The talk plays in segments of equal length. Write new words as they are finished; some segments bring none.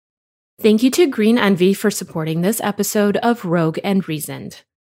Thank you to Green Envy for supporting this episode of Rogue and Reasoned.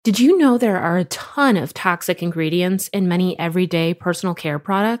 Did you know there are a ton of toxic ingredients in many everyday personal care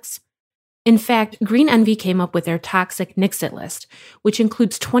products? In fact, Green Envy came up with their toxic Nixit list, which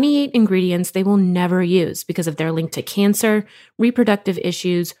includes 28 ingredients they will never use because of their link to cancer, reproductive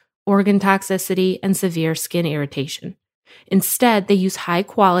issues, organ toxicity, and severe skin irritation. Instead, they use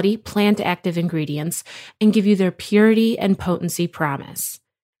high-quality plant-active ingredients and give you their purity and potency promise.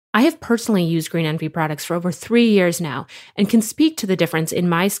 I have personally used Green Envy products for over 3 years now and can speak to the difference in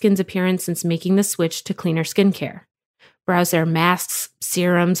my skin's appearance since making the switch to cleaner skincare. Browse their masks,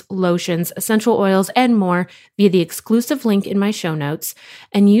 serums, lotions, essential oils, and more via the exclusive link in my show notes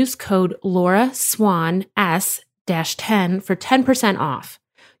and use code LauraSwanS-10 for 10% off.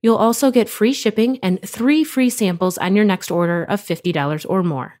 You'll also get free shipping and 3 free samples on your next order of $50 or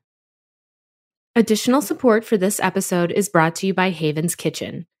more. Additional support for this episode is brought to you by Haven's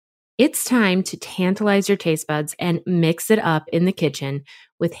Kitchen. It's time to tantalize your taste buds and mix it up in the kitchen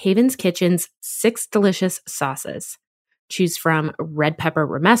with Haven's Kitchen's 6 delicious sauces. Choose from red pepper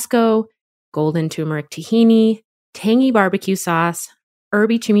romesco, golden turmeric tahini, tangy barbecue sauce,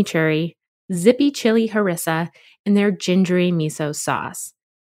 herby chimichurri, zippy chili harissa, and their gingery miso sauce.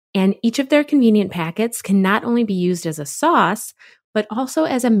 And each of their convenient packets can not only be used as a sauce, but also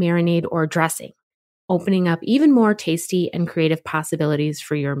as a marinade or dressing, opening up even more tasty and creative possibilities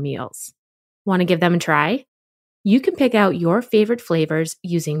for your meals. Want to give them a try? You can pick out your favorite flavors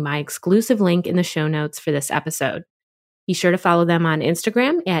using my exclusive link in the show notes for this episode. Be sure to follow them on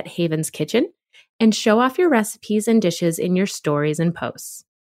Instagram at Haven's Kitchen and show off your recipes and dishes in your stories and posts.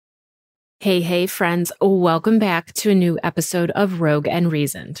 Hey, friends, welcome back to a new episode of Rogue and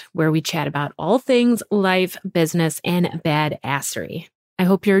Reasoned, where we chat about all things life, business, and badassery. I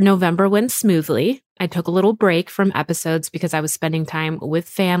hope your November went smoothly. I took a little break from episodes because I was spending time with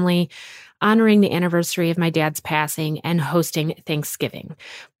family, honoring the anniversary of my dad's passing, and hosting Thanksgiving.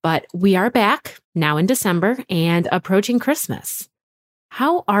 But we are back now in December and approaching Christmas.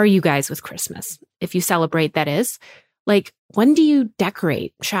 How are you guys with Christmas? If you celebrate, that is. Like, when do you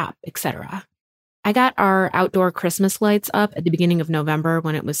decorate, shop, etc.? I got our outdoor Christmas lights up at the beginning of November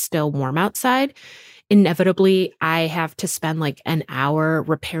when it was still warm outside. Inevitably, I have to spend like an hour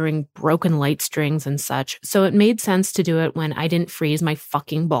repairing broken light strings and such, so it made sense to do it when I didn't freeze my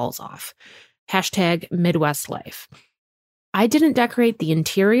fucking balls off. Hashtag Midwest life. I didn't decorate the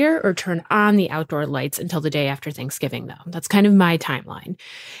interior or turn on the outdoor lights until the day after Thanksgiving, though. That's kind of my timeline.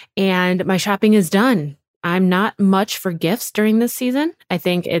 And my shopping is done. I'm not much for gifts during this season. I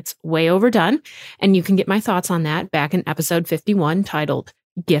think it's way overdone, and you can get my thoughts on that back in episode 51 titled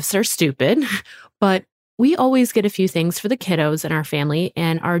Gifts Are Stupid. But we always get a few things for the kiddos in our family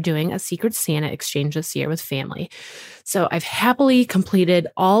and are doing a Secret Santa exchange this year with family. So I've happily completed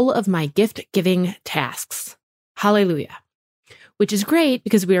all of my gift-giving tasks. Hallelujah. Which is great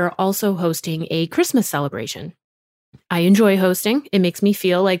because we are also hosting a Christmas celebration. I enjoy hosting. It makes me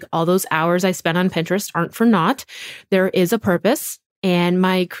feel like all those hours I spent on Pinterest aren't for naught. There is a purpose, and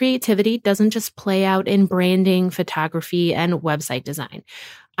my creativity doesn't just play out in branding, photography, and website design.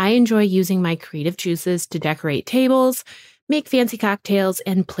 I enjoy using my creative juices to decorate tables, make fancy cocktails,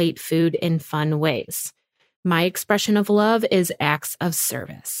 and plate food in fun ways. My expression of love is acts of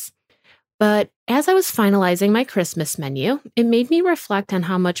service. But as I was finalizing my Christmas menu, it made me reflect on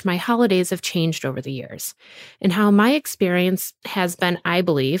how much my holidays have changed over the years, and how my experience has been, I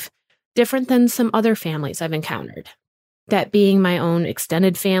believe, different than some other families I've encountered. That being my own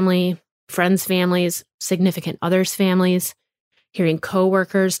extended family, friends' families, significant others' families, hearing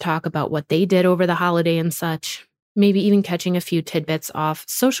coworkers talk about what they did over the holiday and such, maybe even catching a few tidbits off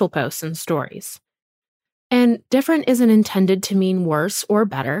social posts and stories. And different isn't intended to mean worse or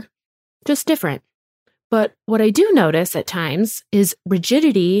better, just different. But what I do notice at times is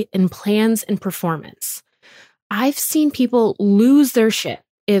rigidity in plans and performance. I've seen people lose their shit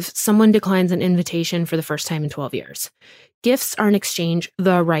if someone declines an invitation for the first time in 12 years. Gifts aren't exchanged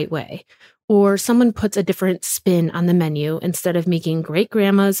the right way, or someone puts a different spin on the menu instead of making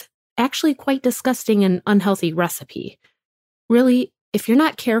great-grandma's actually quite disgusting and unhealthy recipe. Really, if you're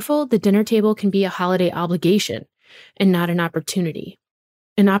not careful, the dinner table can be a holiday obligation and not an opportunity.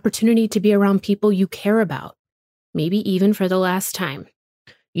 An opportunity to be around people you care about, maybe even for the last time.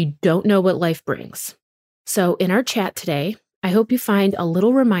 You don't know what life brings. So in our chat today, I hope you find a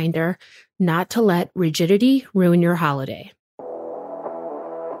little reminder not to let rigidity ruin your holiday.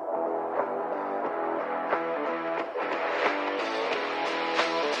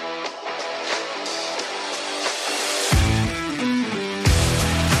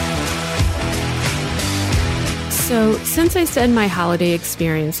 So, since I said my holiday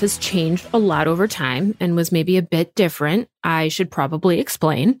experience has changed a lot over time and was maybe a bit different, I should probably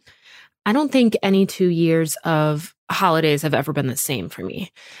explain. I don't think any 2 years of holidays have ever been the same for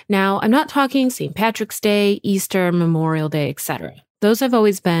me. Now, I'm not talking St. Patrick's Day, Easter, Memorial Day, etc. Those have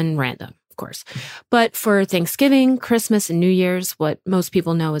always been random, of course. But for Thanksgiving, Christmas, and New Year's, what most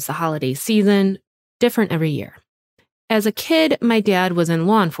people know as the holiday season, different every year. As a kid, my dad was in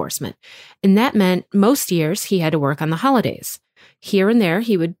law enforcement, and that meant most years he had to work on the holidays. Here and there,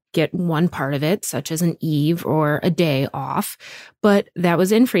 he would get one part of it, such as an eve or a day off, but that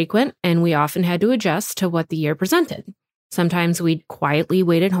was infrequent, and we often had to adjust to what the year presented. Sometimes we'd quietly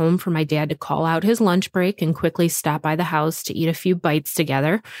wait at home for my dad to call out his lunch break and quickly stop by the house to eat a few bites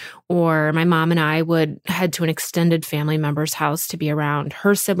together, or my mom and I would head to an extended family member's house to be around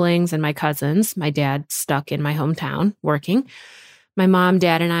her siblings and my cousins, my dad stuck in my hometown working. My mom,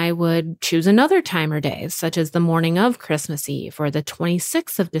 dad, and I would choose another time or day, such as the morning of Christmas Eve or the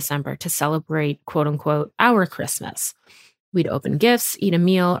 26th of December to celebrate, quote unquote, our Christmas. We'd open gifts, eat a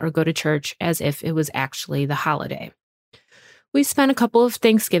meal, or go to church as if it was actually the holiday. We spent a couple of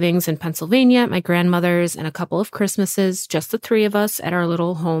Thanksgivings in Pennsylvania at my grandmother's and a couple of Christmases, just the three of us at our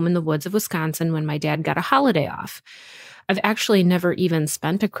little home in the woods of Wisconsin when my dad got a holiday off. I've actually never even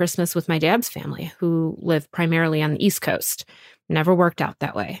spent a Christmas with my dad's family, who live primarily on the East Coast. Never worked out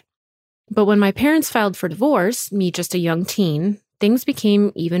that way. But when my parents filed for divorce, me just a young teen, things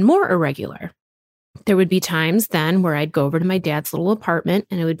became even more irregular. There would be times then where I'd go over to my dad's little apartment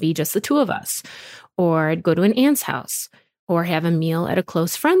and it would be just the two of us, or I'd go to an aunt's house, or have a meal at a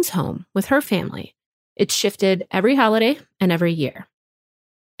close friend's home with her family. It shifted every holiday and every year.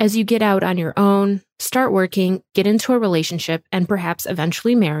 As you get out on your own, start working, get into a relationship, and perhaps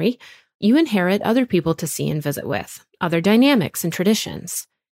eventually marry, you inherit other people to see and visit with, other dynamics and traditions.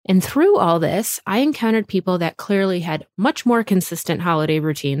 And through all this, I encountered people that clearly had much more consistent holiday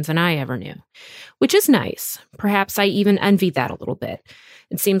routines than I ever knew, which is nice. Perhaps I even envy that a little bit.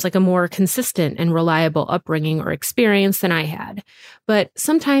 It seems like a more consistent and reliable upbringing or experience than I had. But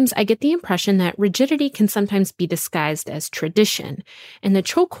sometimes I get the impression that rigidity can sometimes be disguised as tradition, and the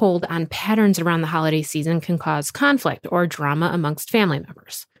chokehold on patterns around the holiday season can cause conflict or drama amongst family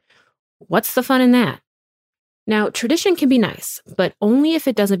members. What's the fun in that? Now, tradition can be nice, but only if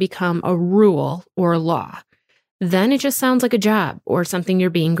it doesn't become a rule or a law. Then it just sounds like a job or something you're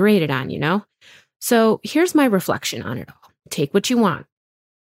being graded on, you know? So here's my reflection on it all. Take what you want.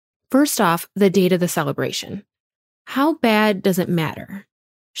 First off, the date of the celebration. How bad does it matter?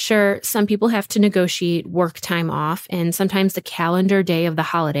 Sure, some people have to negotiate work time off, and sometimes the calendar day of the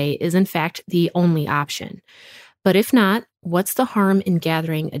holiday is in fact the only option. But if not, what's the harm in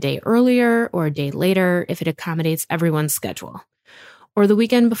gathering a day earlier or a day later if it accommodates everyone's schedule? Or the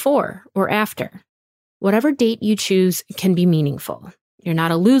weekend before or after? Whatever date you choose can be meaningful. You're not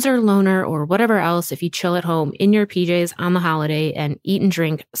a loser, loner, or whatever else if you chill at home in your PJs on the holiday and eat and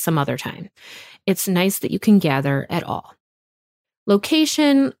drink some other time. It's nice that you can gather at all.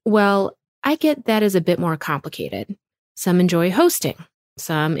 Location, well, I get that is a bit more complicated. Some enjoy hosting.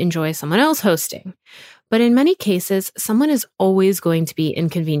 Some enjoy someone else hosting. But in many cases, someone is always going to be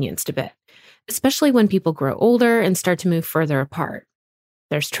inconvenienced a bit, especially when people grow older and start to move further apart.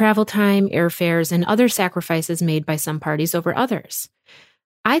 There's travel time, airfares, and other sacrifices made by some parties over others.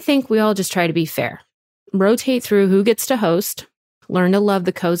 I think we all just try to be fair. Rotate through who gets to host, learn to love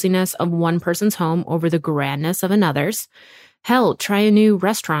the coziness of one person's home over the grandness of another's. Hell, try a new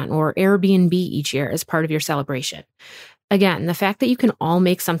restaurant or Airbnb each year as part of your celebration. Again, the fact that you can all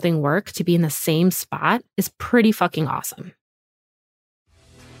make something work to be in the same spot is pretty fucking awesome.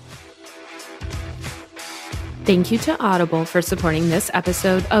 Thank you to Audible for supporting this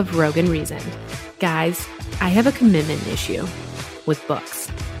episode of Rogan Reasoned. Guys, I have a commitment issue with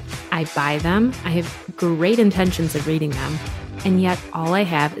books. I buy them, I have great intentions of reading them, and yet all I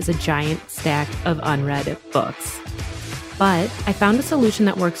have is a giant stack of unread books. But I found a solution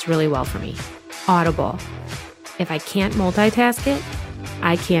that works really well for me. Audible. If I can't multitask it,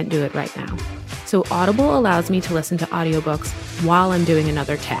 I can't do it right now. So Audible allows me to listen to audiobooks while I'm doing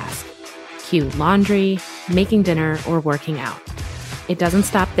another task. Cue laundry, making dinner, or working out. It doesn't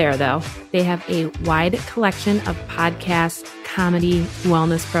stop there, though. They have a wide collection of podcasts, comedy,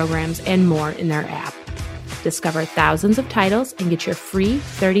 wellness programs, and more in their app. Discover thousands of titles and get your free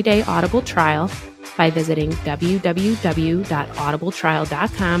 30-day Audible trial by visiting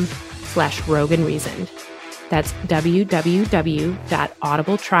www.audibletrial.com/RoganReasoned. That's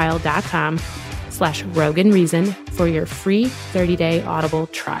www.audibletrial.com/RoganReasoned for your free 30-day Audible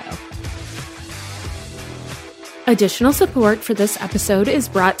trial. Additional support for this episode is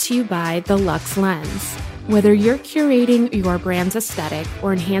brought to you by the Lux Lens. Whether you're curating your brand's aesthetic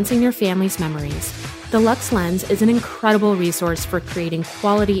or enhancing your family's memories, the Lux Lens is an incredible resource for creating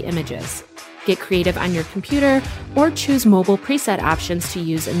quality images. Get creative on your computer or choose mobile preset options to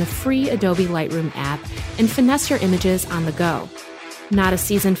use in the free Adobe Lightroom app and finesse your images on the go. Not a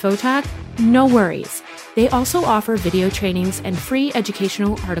seasoned photog? No worries. They also offer video trainings and free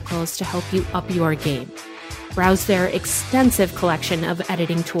educational articles to help you up your game. Browse their extensive collection of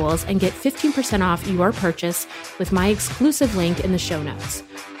editing tools and get 15% off your purchase with my exclusive link in the show notes,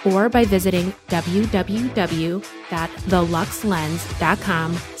 or by visiting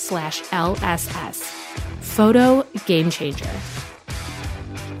www.theluxlens.com/LSS. Photo game changer.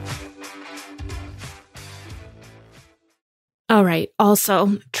 All right,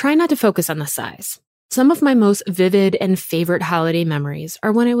 also, try not to focus on the size. Some of my most vivid and favorite holiday memories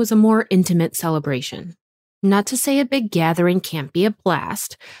are when it was a more intimate celebration. Not to say a big gathering can't be a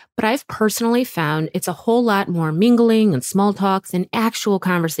blast, but I've personally found it's a whole lot more mingling and small talk than actual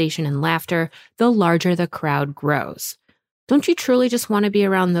conversation and laughter the larger the crowd grows. Don't you truly just want to be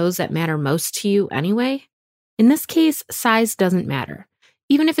around those that matter most to you anyway? In this case, size doesn't matter,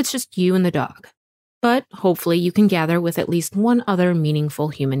 even if it's just you and the dog. But hopefully you can gather with at least one other meaningful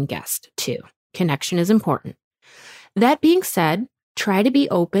human guest, too. Connection is important. That being said, try to be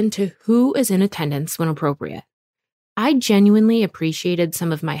open to who is in attendance when appropriate. I genuinely appreciated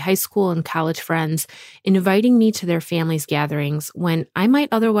some of my high school and college friends inviting me to their families' gatherings when I might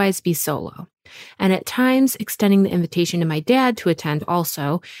otherwise be solo, and at times extending the invitation to my dad to attend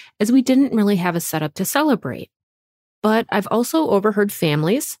also, as we didn't really have a setup to celebrate. But I've also overheard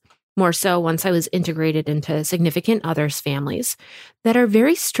families, more so once I was integrated into significant others' families, that are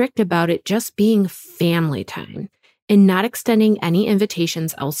very strict about it just being family time and not extending any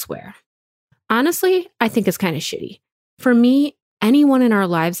invitations elsewhere. Honestly, I think it's kind of shitty. For me, anyone in our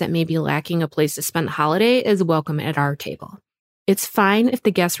lives that may be lacking a place to spend the holiday is welcome at our table. It's fine if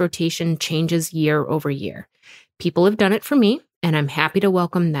the guest rotation changes year over year. People have done it for me, and I'm happy to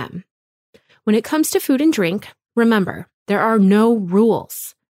welcome them. When it comes to food and drink, remember, there are no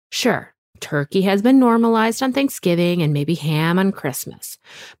rules. Sure, turkey has been normalized on Thanksgiving and maybe ham on Christmas.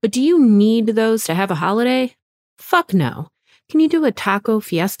 But do you need those to have a holiday? Fuck no. Can you do a taco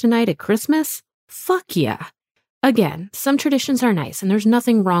fiesta night at Christmas? Fuck yeah. Again, some traditions are nice and there's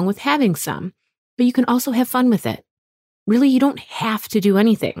nothing wrong with having some, but you can also have fun with it. Really, you don't have to do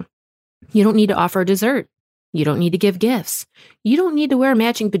anything. You don't need to offer a dessert. You don't need to give gifts. You don't need to wear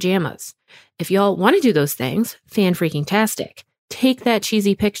matching pajamas. If y'all want to do those things, fan-freaking-tastic. Take that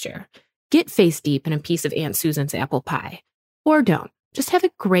cheesy picture. Get face deep in a piece of Aunt Susan's apple pie. Or don't. Just have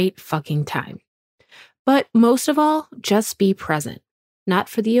a great fucking time. But most of all, just be present. Not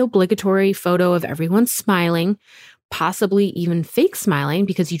for the obligatory photo of everyone smiling, possibly even fake smiling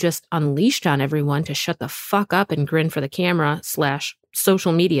because you just unleashed on everyone to shut the fuck up and grin for the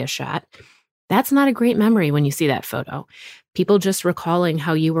camera/social media shot. That's not a great memory when you see that photo. People just recalling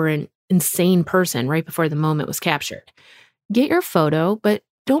how you were an insane person right before the moment was captured. Get your photo, but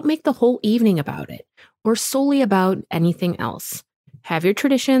don't make the whole evening about it or solely about anything else. Have your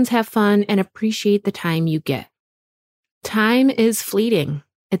traditions, have fun, and appreciate the time you get. Time is fleeting.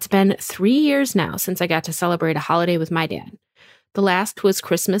 It's been 3 years now since I got to celebrate a holiday with my dad. The last was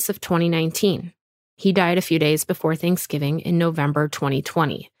Christmas of 2019. He died a few days before Thanksgiving in November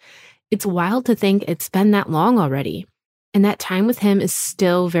 2020. It's wild to think it's been that long already, and that time with him is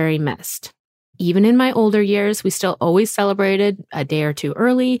still very missed. Even in my older years, we still always celebrated a day or two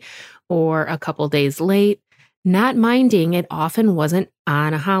early or a couple days late, not minding it often wasn't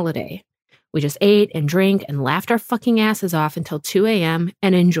on a holiday. We just ate and drank and laughed our fucking asses off until 2 a.m.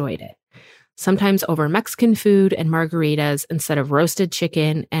 and enjoyed it. Sometimes over Mexican food and margaritas instead of roasted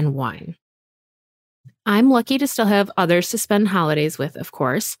chicken and wine. I'm lucky to still have others to spend holidays with, of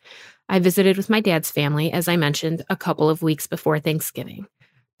course. I visited with my dad's family, as I mentioned, a couple of weeks before Thanksgiving.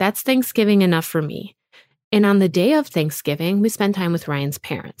 That's Thanksgiving enough for me. And on the day of Thanksgiving, we spend time with Ryan's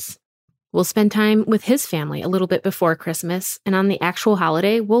parents. We'll spend time with his family a little bit before Christmas, and on the actual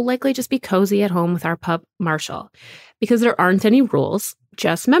holiday, we'll likely just be cozy at home with our pup, Marshall, because there aren't any rules,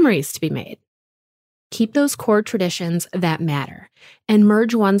 just memories to be made. Keep those core traditions that matter, and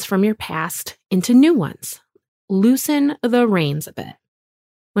merge ones from your past into new ones. Loosen the reins a bit.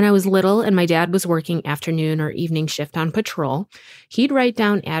 When I was little and my dad was working afternoon or evening shift on patrol, he'd write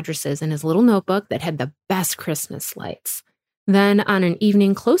down addresses in his little notebook that had the best Christmas lights. Then on an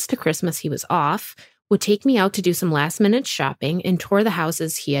evening close to Christmas he was off, would take me out to do some last-minute shopping and tour the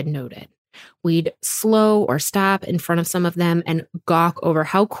houses he had noted. We'd slow or stop in front of some of them and gawk over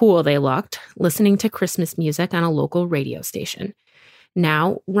how cool they looked, listening to Christmas music on a local radio station.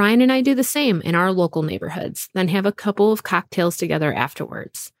 Now, Ryan and I do the same in our local neighborhoods, then have a couple of cocktails together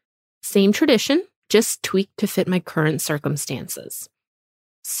afterwards. Same tradition, just tweaked to fit my current circumstances.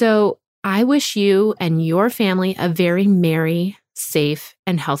 So I wish you and your family a very merry, safe,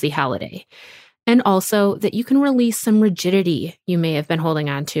 and healthy holiday. And also that you can release some rigidity you may have been holding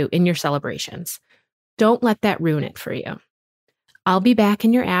on to in your celebrations. Don't let that ruin it for you. I'll be back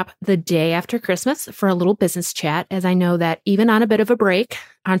in your app the day after Christmas for a little business chat, as I know that even on a bit of a break,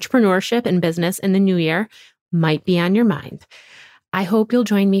 entrepreneurship and business in the new year might be on your mind. I hope you'll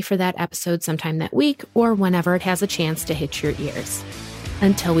join me for that episode sometime that week or whenever it has a chance to hit your ears.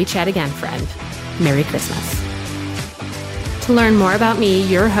 Until we chat again, friend, Merry Christmas. To learn more about me,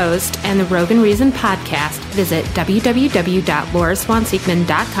 your host, and the Rogue and Reason podcast, visit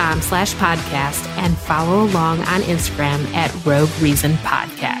www.lauraswanseekman.com/podcast and follow along on Instagram at Rogue Reason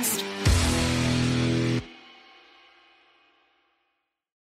Podcast.